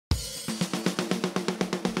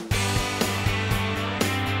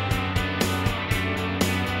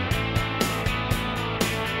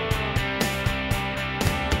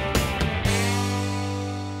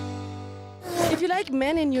like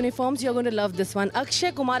men in uniforms, you're going to love this one.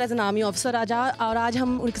 Akshay Kumar as an army officer और आज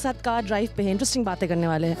हम उनके साथ car drive पे हैं. इंटरेस्टिंग बातें करने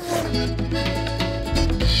वाले हैं.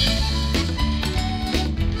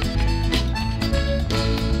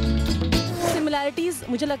 Similarities,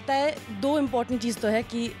 मुझे लगता है दो इम्पॉर्टेंट चीज़ तो है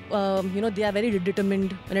कि you know they are very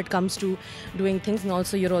determined when it comes to doing things, and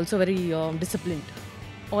also you're also very disciplined.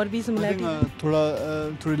 और भी सिमिलरिटी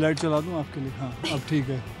थोड़ी लाइट चला दूं आपके लिए. हाँ अब ठीक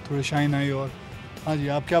है, थोड़ी शाइन आई. और हाँ जी,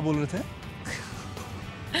 आप क्या बोल रहे थे?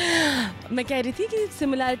 मैं कह रही थी कि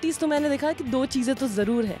सिमिलरिटीज़ तो मैंने देखा कि दो चीज़ें तो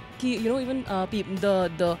ज़रूर है कि you know even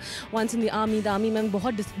the once in the army man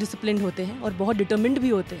बहुत डिसिप्लिन्ड होते हैं और बहुत डिटर्मिन्ड भी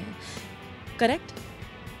होते हैं. करेक्ट?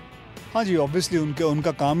 हाँ जी, ऑब्वियसली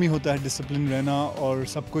उनका काम ही होता है डिसिप्लिन रहना और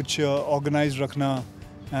सब कुछ ऑर्गेनाइज रखना.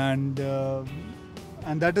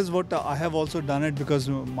 And that is what I have also done it, because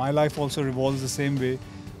my life also revolves the same way,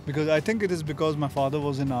 because I think it is because my father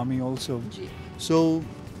was in army also.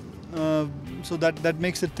 So that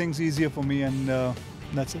makes it things easier for me, and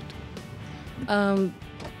that's it.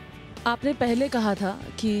 आपने पहले कहा था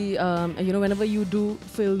कि you know whenever you do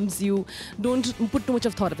films you don't put too much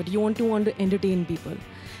of thought of it. You want to entertain people.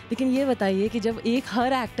 लेकिन ये बताइए कि जब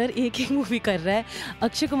हर एक्टर एक ही मूवी कर रहा है,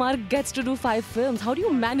 Akshay Kumar gets to do 5 films. How do you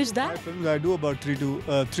manage that? 5 films, I do about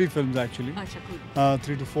 3 films actually. अच्छा, cool.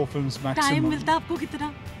 3 to 4 films maximum. Time मिलता है आपको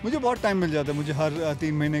कितना? मुझे बहुत टाइम मिल जाता है. मुझे हर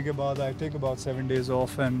 3 महीने के बाद I take about 7 days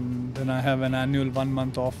off, and then I have an annual 1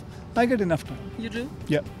 month off. I get enough time. You do?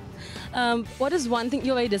 Yeah. What is one thing,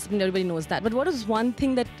 you're very disciplined, everybody knows that, but what is one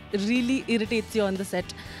thing that really irritates you on the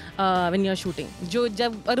set when you're shooting? जो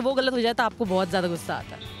जब अगर वो गलत हो जाए तो आपको बहुत ज़्यादा गुस्सा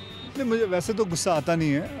आता है. नहीं, मुझे वैसे तो गुस्सा आता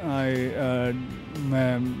नहीं है.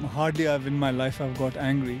 मैं hardly in my life I got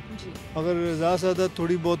angry. अगर ज़्यादा से ज़्यादा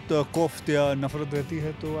थोड़ी बहुत कोफ्त या नफरत रहती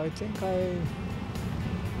है तो I think I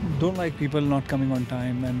don't like people not coming on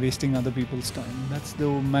time and wasting other people's time. That's the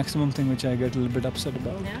maximum thing which I get a little bit upset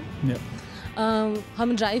about. Yeah.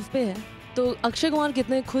 हम ड्राइव पे हैं तो अक्षय कुमार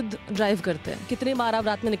कितने खुद ड्राइव करते हैं? कितने बार आप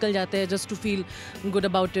रात में निकल जाते हैं just to feel good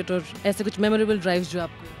about it, और ऐसे कुछ मेमोरेबल ड्राइव्स जो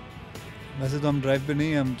आपको? वैसे तो हम ड्राइव पे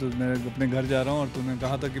नहीं, हम तो मैं अपने घर जा रहा हूँ और तूने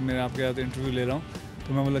कहा था कि मैं आपके यहाँ इंटरव्यू ले रहा हूँ,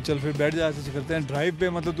 तो मैं बोला चल फिर बैठ जा, ऐसे करते हैं ड्राइव पे.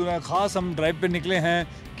 मतलब तूने खास हम ड्राइव पे निकले हैं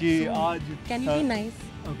कि आज. Can you be nice?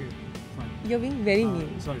 Okay fine. You are being very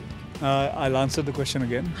mean. Sorry, I will answer the question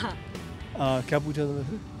again. हाँ, क्या पूछा था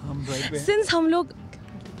वैसे? हम ड्राइव पे सिंस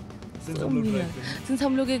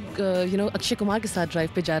हम लोग एक यू नो अक्षय कुमार के साथ ड्राइव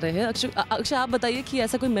पे जा रहे हैं. अक्षय आप बताइए कि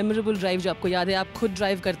ऐसा कोई मेमोरेबल ड्राइव जो आपको याद है, आप खुद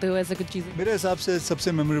ड्राइव करते हो, ऐसा कुछ चीज़ें? मेरे हिसाब से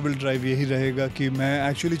सबसे मेमोरेबल ड्राइव यही रहेगा कि मैं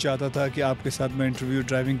एक्चुअली चाहता था कि आपके साथ मैं इंटरव्यू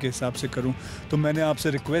ड्राइविंग के हिसाब से करूं, तो मैंने आपसे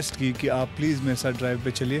रिक्वेस्ट की कि आप प्लीज़ मेरे साथ ड्राइव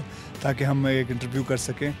पे चलिए ताकि हम एक इंटरव्यू कर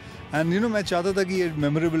सकें. एंड यू नो मैं चाहता था कि ये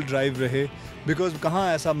मेमोरेबल ड्राइव रहे, बिकॉज कहाँ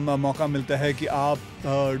ऐसा मौका मिलता है कि आप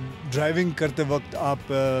ड्राइविंग करते वक्त आप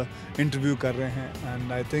इंटरव्यू कर रहे हैं.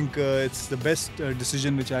 And I think it's the best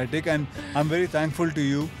decision which I take, and I am very thankful to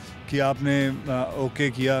you कि आपने ओके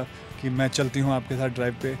किया कि मैं चलती हूँ आपके साथ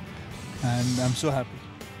ड्राइव पे, and I am so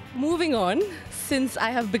happy. Moving on, since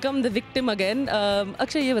I have become the victim again,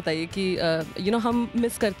 Akshay ये बताइए कि यू नो हम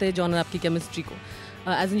मिस करते हैं जॉन और आपकी केमिस्ट्री को.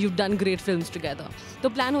 As in you've done great films together. तो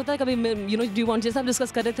प्लान होता है कभी यू नो डू वांट, जैसे आप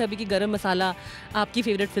डिस्कस कर रहे थे अभी कि गरम मसाला आपकी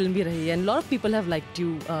फेवरेट फिल्म भी रही है, and lot of people have liked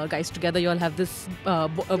you guys together. You all have this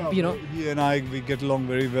you know. He and I, we get along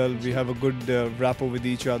very well. We have a good rapport with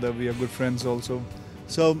each other. We are good friends also.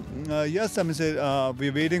 So yes, I mean,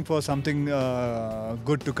 we're waiting for something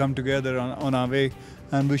good to come together on our way,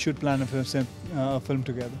 and we should plan a film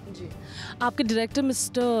together. जी, आपके director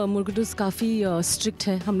mister मुर्गुडूस काफ़ी strict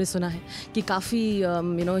हैं, हमने सुना है कि काफ़ी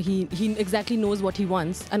you know he exactly knows what he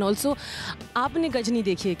wants. And also आपने गजनी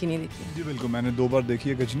देखी है कि नहीं देखी है? जी बिल्कुल, मैंने 2 बार देखी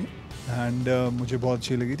है गजनी, एंड मुझे बहुत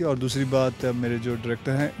अच्छी लगी थी. और दूसरी बात, मेरे जो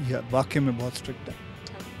डायरेक्टर हैं यह वाकई में बहुत स्ट्रिक्ट है,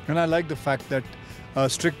 and I like the fact that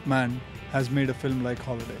strict man has made a film like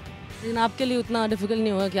holiday. लेकिन आपके लिए उतना डिफिकल्ट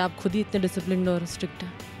नहीं होगा कि आप खुद ही इतने डिसिप्लिन्ड और स्ट्रिक्ट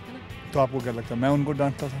हैं? तो आपको क्या लगता है मैं उनको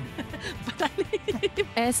डांटता था? पता नहीं.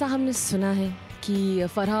 ऐसा हमने सुना है कि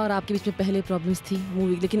फरहा और आपके बीच में पहले प्रॉब्लम्स थी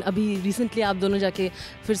मूवी, लेकिन अभी रिसेंटली आप दोनों जाके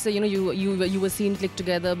फिर से you know you were seen click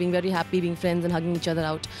together, being very happy, being friends and hugging each other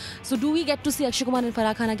out. So do we get to C Akshay Kumar and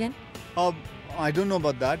Farha Khan again? I don't know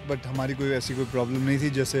about that, but हमारी कोई ऐसी कोई problem नहीं थी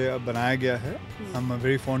जैसे अब बनाया गया है. I am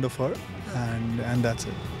very fond of her, and that's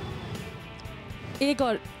it. एक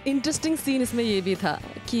और इंटरेस्टिंग सीन इसमें ये भी था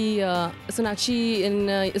कि सोनाक्षी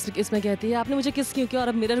इसमें कहती है आपने मुझे किस क्यों किया, और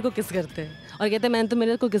अब मिरर को किस करते हैं, और कहते हैं मैंने तो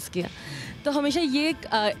मिरर को किस किया. तो हमेशा ये एक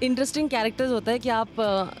इंटरेस्टिंग कैरेक्टर्स होता है कि आप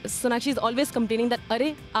Sonakshi is always complaining that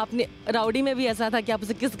अरे आपने राउडी में भी ऐसा था कि आप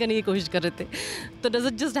उसे किस करने की कोशिश कर रहे थे. तो does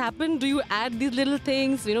it just happen, do you add these little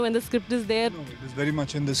things you know when the script is there? No, it is very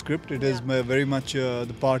much in the script. It is very much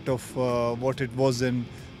the part of what it was in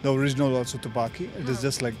the original also Tupaki. It is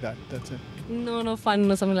just like that. That's it. No fun,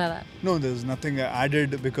 no something like that. No, there's nothing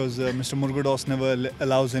added because Mr. Murugadoss never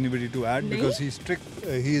allows anybody to add Nahi? because he's strict.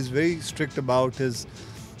 He is very strict about his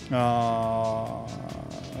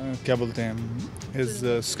क्या बोलते हैं, his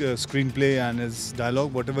screenplay and his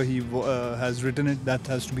dialogue. Whatever he has written it, that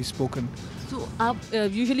has to be spoken. So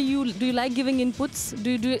usually do you like giving inputs?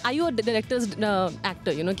 Are you a director's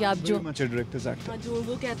actor? You know कि आप जो Very much a director's actor. जो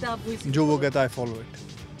वो कहता है आप वही. जो वो कहता है I follow it.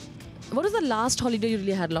 What was the last holiday you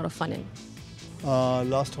really had a lot of fun in?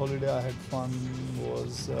 Last holiday I had fun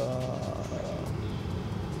was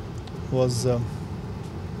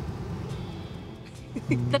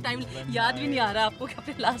The time याद भी नहीं आ रहा आपको कि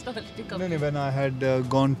आपने last holiday कब? no, when I had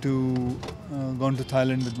gone to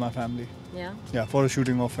Thailand with my family. Yeah, for a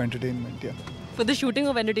shooting of entertainment. Yeah. For the shooting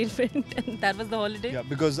of entertainment, and that was the holiday. Yeah,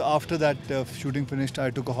 because after that shooting finished, I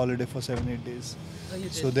took a holiday for 7-8 days. Oh, you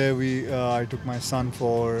did. So there I took my son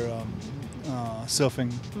for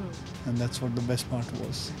surfing, and that's what the best part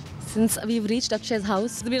was. Since we've reached Akshay's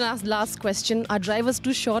house, this will be last question. Our drive was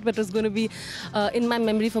too short, but it was going to be in my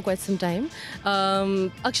memory for quite some time.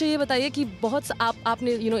 Akshay, ये बताइए कि बहुत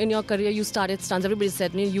आपने in your career you started stunts. Everybody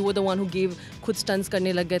said you were the one who gave खुद stunts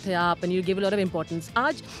करने लग गए थे आप, and you gave a lot of importance.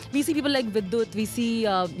 आज we see people like Vidyut, we see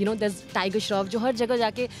there's Tiger Shroff जो हर जगह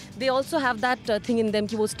जाके they also have that thing in them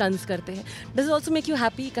कि वो stunts करते हैं. Does it also make you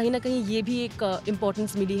happy? कहीं ना कहीं ये भी एक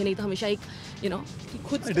importance मिली है, नहीं तो हमेशा एक कि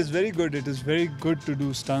खुद. It is very good. It is very good to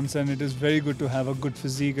do stunts, and it is very good to have a good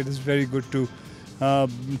physique. It is very good to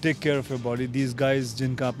take care of your body. These guys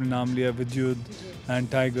जिनका आपने नाम लिया, Vidyut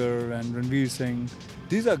and Tiger and Ranveer Singh,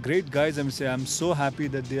 these are great guys. I'm so happy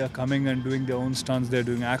that they are coming and doing their own stunts. They're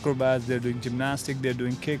doing acrobats, they're doing gymnastics, they're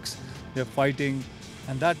doing kicks, they're fighting,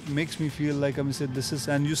 and that makes me feel like this is.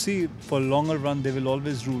 And you see, for longer run, they will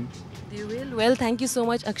always rule. They will. Well, thank you so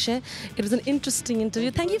much, Akshay. It was an interesting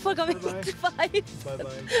interview. Thank you for coming. Bye.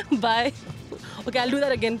 Bye. Bye. Okay, I'll do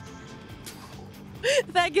that again.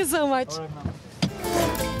 Thank you so much. All right, ma'am.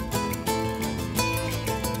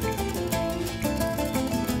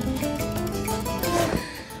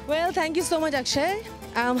 Well, thank you so much, Akshay.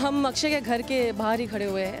 हम अक्षय के घर के बाहर ही खड़े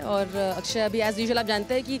हुए हैं और अक्षय अभी एज यूजुअल आप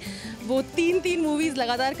जानते हैं कि वो तीन मूवीज़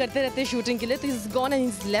लगातार करते रहते हैं शूटिंग के लिए. तो he's gone and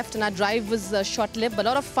he's left and our drive was short-lived but a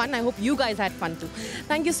lot of fun. I hope you guys had fun too.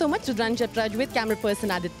 Thank you so much, Rudran Chatraj with camera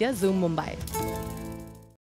person Aditya, Zoom Mumbai.